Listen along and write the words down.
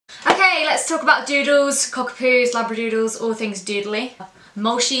Today let's talk about doodles, cockapoos, labradoodles, all things doodly.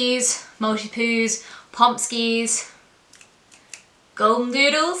 Mulchies, multipoos, pomskis, golden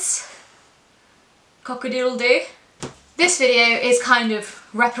doodles, cockadoodle-doo. This video is kind of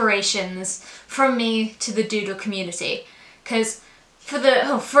reparations from me to the doodle community, because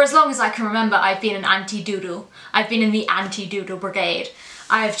for as long as I can remember I've been an anti-doodle. I've been in the anti-doodle brigade.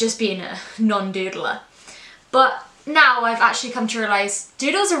 I've just been a non-doodler. But now I've actually come to realise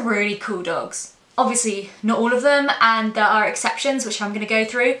doodles are really cool dogs. Obviously not all of them, and there are exceptions which I'm going to go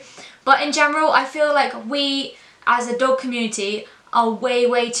through, but in general I feel like we as a dog community are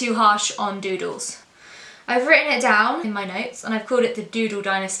way too harsh on doodles. I've written it down in my notes and I've called it the Doodle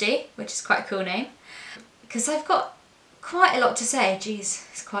Dynasty, which is quite a cool name, because I've got quite a lot to say. Jeez,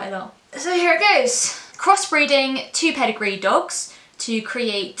 it's quite a lot. So here it goes. Crossbreeding two pedigree dogs to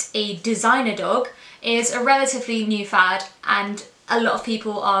create a designer dog is a relatively new fad, and a lot of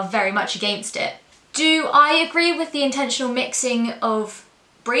people are very much against it. Do I agree with the intentional mixing of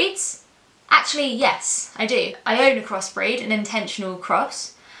breeds? Actually, yes, I do. I own a crossbreed, an intentional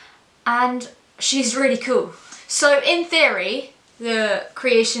cross, and she's really cool. So in theory, the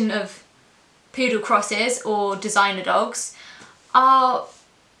creation of poodle crosses or designer dogs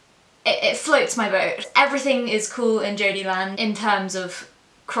it floats my boat. Everything is cool in Jodieland in terms of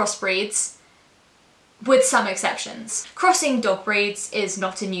crossbreeds, with some exceptions. Crossing dog breeds is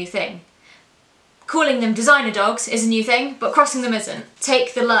not a new thing. Calling them designer dogs is a new thing, but crossing them isn't.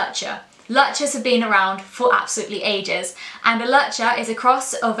 Take the lurcher. Lurchers have been around for absolutely ages, and a lurcher is a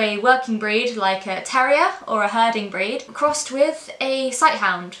cross of a working breed like a terrier or a herding breed crossed with a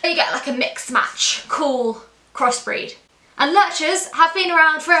sighthound. You get like a mixed match, cool crossbreed. And lurchers have been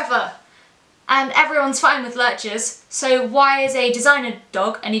around forever, and everyone's fine with lurchers, so why is a designer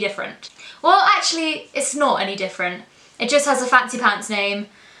dog any different? Well, actually, it's not any different. It just has a fancy pants name,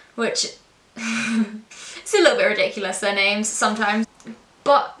 which it's a little bit ridiculous, their names sometimes,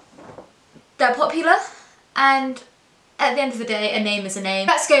 but they're popular, and at the end of the day, a name is a name.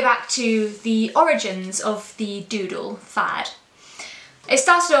 Let's go back to the origins of the doodle fad. It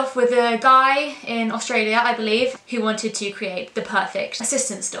started off with a guy in Australia, I believe, who wanted to create the perfect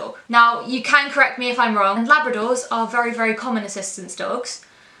assistance dog. Now, you can correct me if I'm wrong, and Labradors are very common assistance dogs,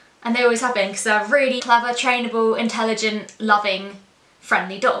 and they always have been, because they're really clever, trainable, intelligent, loving,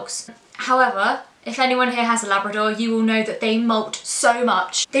 friendly dogs. However, if anyone here has a Labrador, you will know that they molt so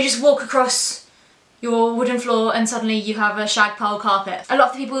much. They just walk across your wooden floor and suddenly you have a shag pile carpet. A lot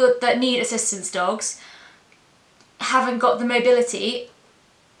of the people that need assistance dogs haven't got the mobility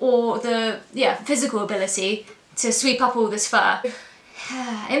or the physical ability to sweep up all this fur.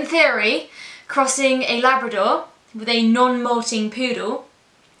 In theory, crossing a Labrador with a non-molting poodle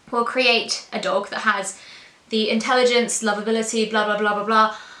will create a dog that has the intelligence, lovability,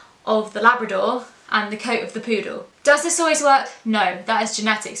 blah of the Labrador and the coat of the poodle. Does this always work? No, that is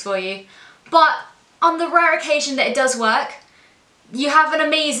genetics for you. But on the rare occasion that it does work, you have an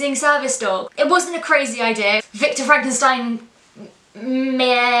amazing service dog. It wasn't a crazy idea. Victor Frankenstein,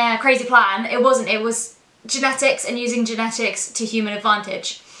 meh, crazy plan. It wasn't. It was genetics and using genetics to human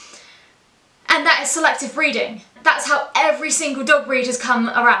advantage. And that is selective breeding. That's how every single dog breed has come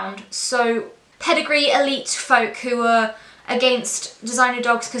around. So pedigree elite folk who are against designer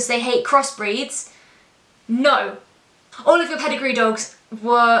dogs because they hate crossbreeds, no. All of your pedigree dogs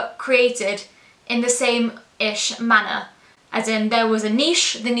were created in the same-ish manner. As in, there was a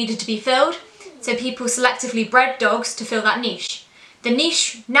niche that needed to be filled, so people selectively bred dogs to fill that niche. The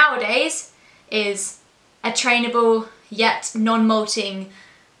niche nowadays is a trainable yet non-molting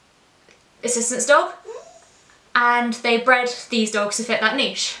assistance dog, and they bred these dogs to fit that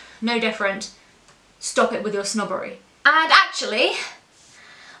niche. No different. Stop it with your snobbery. And actually,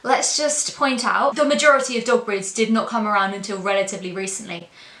 let's just point out, the majority of dog breeds did not come around until relatively recently.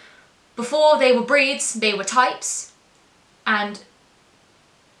 Before they were breeds, they were types, and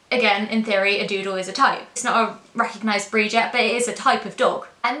again, in theory, a doodle is a type. It's not a recognised breed yet, but it is a type of dog.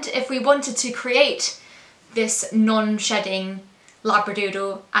 And if we wanted to create this non-shedding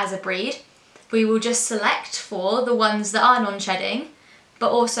Labradoodle as a breed, we will just select for the ones that are non-shedding,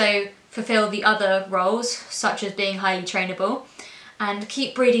 but also fulfill the other roles, such as being highly trainable, and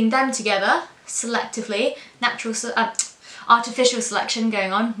keep breeding them together selectively, artificial selection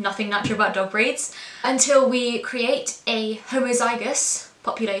going on, nothing natural about dog breeds, until we create a homozygous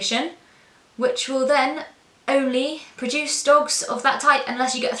population, which will then only produce dogs of that type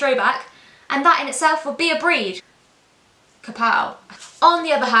unless you get a throwback, and that in itself will be a breed. Kapow. On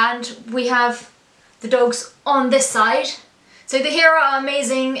the other hand, we have the dogs on this side. So here are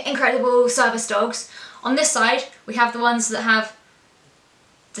amazing, incredible service dogs. On this side, we have the ones that have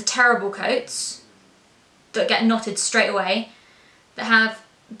the terrible coats that get knotted straight away, that have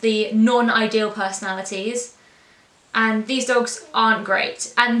the non-ideal personalities, and these dogs aren't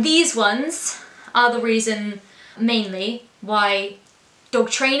great. And these ones are the reason mainly why dog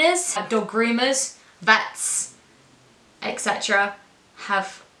trainers, dog groomers, vets, etc.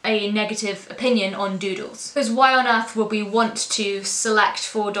 have a negative opinion on Doodles. Because why on earth would we want to select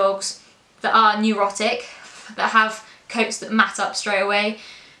for dogs that are neurotic, that have coats that mat up straight away,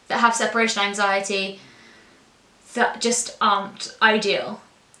 that have separation anxiety, that just aren't ideal?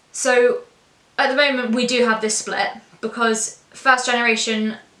 So at the moment we do have this split because first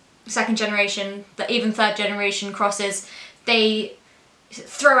generation, second generation, even third generation crosses, they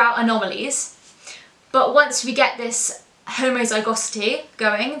throw out anomalies. But once we get this homozygosity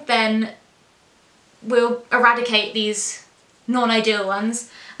going, then we'll eradicate these non-ideal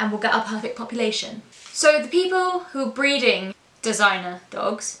ones and we'll get a perfect population. So the people who are breeding designer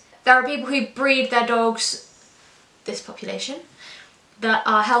dogs, there are people who breed their dogs, this population, that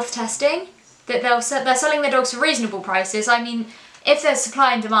are health testing, that they're selling their dogs for reasonable prices. I mean, if there's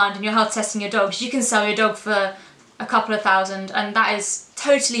supply and demand and you're health testing your dogs, you can sell your dog for a couple of thousand, and that is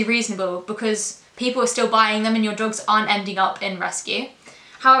totally reasonable because people are still buying them and your dogs aren't ending up in rescue.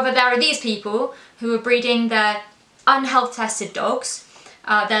 However, there are these people who are breeding their unhealth tested dogs,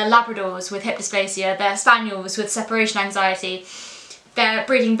 their Labradors with hip dysplasia, their Spaniels with separation anxiety. They're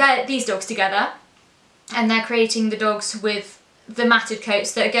breeding these dogs together and they're creating the dogs with the matted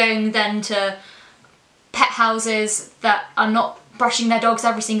coats that are going then to pet houses that are not brushing their dogs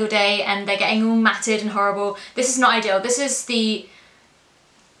every single day and they're getting all matted and horrible. This is not ideal. This is the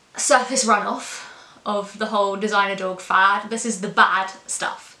surface runoff of the whole designer dog fad. This is the bad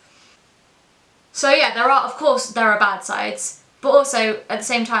stuff. So yeah, of course there are bad sides, but also at the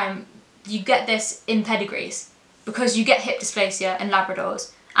same time you get this in pedigrees because you get hip dysplasia in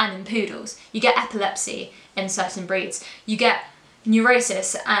Labradors and in Poodles. You get epilepsy in certain breeds. You get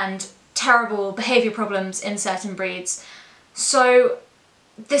neurosis and terrible behaviour problems in certain breeds. So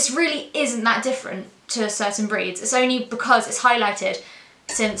this really isn't that different to certain breeds. It's only because it's highlighted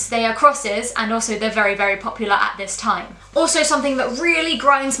since they are crosses and also they're very, very popular at this time. Also, something that really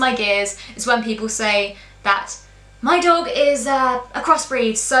grinds my gears is when people say that my dog is a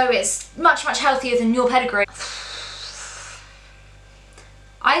crossbreed, so it's much, much healthier than your pedigree.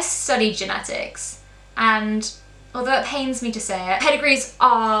 I studied genetics, and although it pains me to say it, pedigrees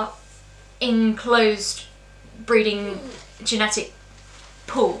are enclosed breeding genetic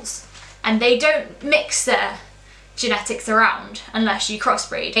pools, and they don't mix their genetics around unless you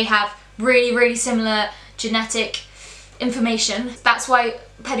crossbreed. They have really, really similar genetic information. That's why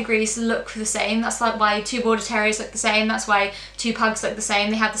pedigrees look the same. That's like why two border terriers look the same. That's why two pugs look the same.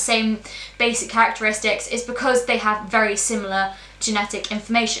 They have the same basic characteristics. It's because they have very similar genetic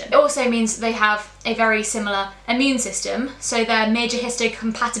information. It also means that they have a very similar immune system, so their major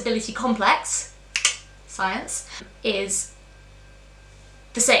histocompatibility complex, science, is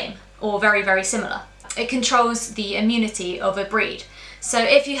the same or very, very similar. It controls the immunity of a breed. So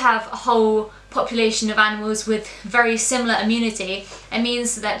if you have a whole population of animals with very similar immunity, it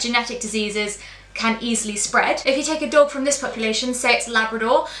means that genetic diseases can easily spread. If you take a dog from this population, say it's a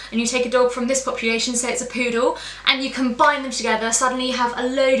Labrador, and you take a dog from this population, say it's a Poodle, and you combine them together, suddenly you have a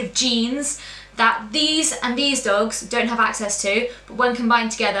load of genes that these and these dogs don't have access to, but when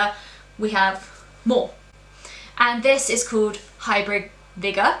combined together, we have more. And this is called hybrid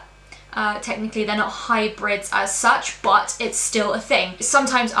vigour. Technically they're not hybrids as such, but it's still a thing.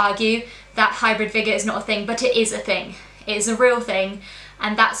 Sometimes argue that hybrid vigour is not a thing, but it is a thing. It is a real thing,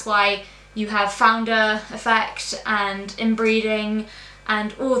 and that's why you have founder effect and inbreeding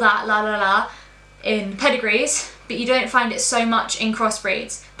and all that la la la in pedigrees, but you don't find it so much in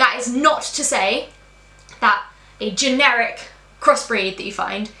crossbreeds. That is not to say that a generic crossbreed that you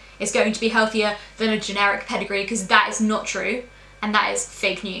find is going to be healthier than a generic pedigree, because that is not true, and that is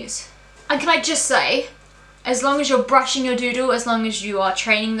fake news. And can I just say, as long as you're brushing your doodle, as long as you are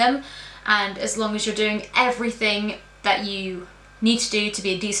training them, and as long as you're doing everything that you need to do to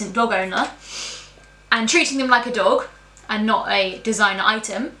be a decent dog owner, and treating them like a dog and not a designer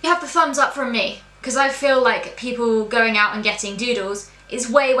item, you have the thumbs up from me, because I feel like people going out and getting Doodles is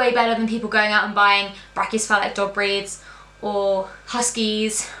way, way better than people going out and buying brachycephalic dog breeds or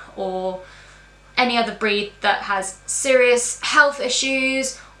huskies or any other breed that has serious health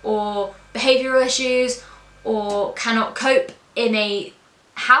issues or behavioural issues or cannot cope in a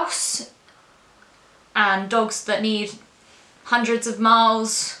house, and dogs that need hundreds of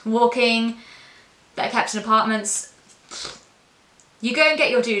miles walking, that are kept in apartments. You go and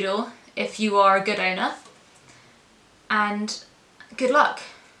get your Doodle if you are a good owner, and good luck.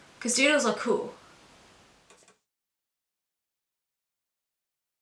 because Doodles are cool.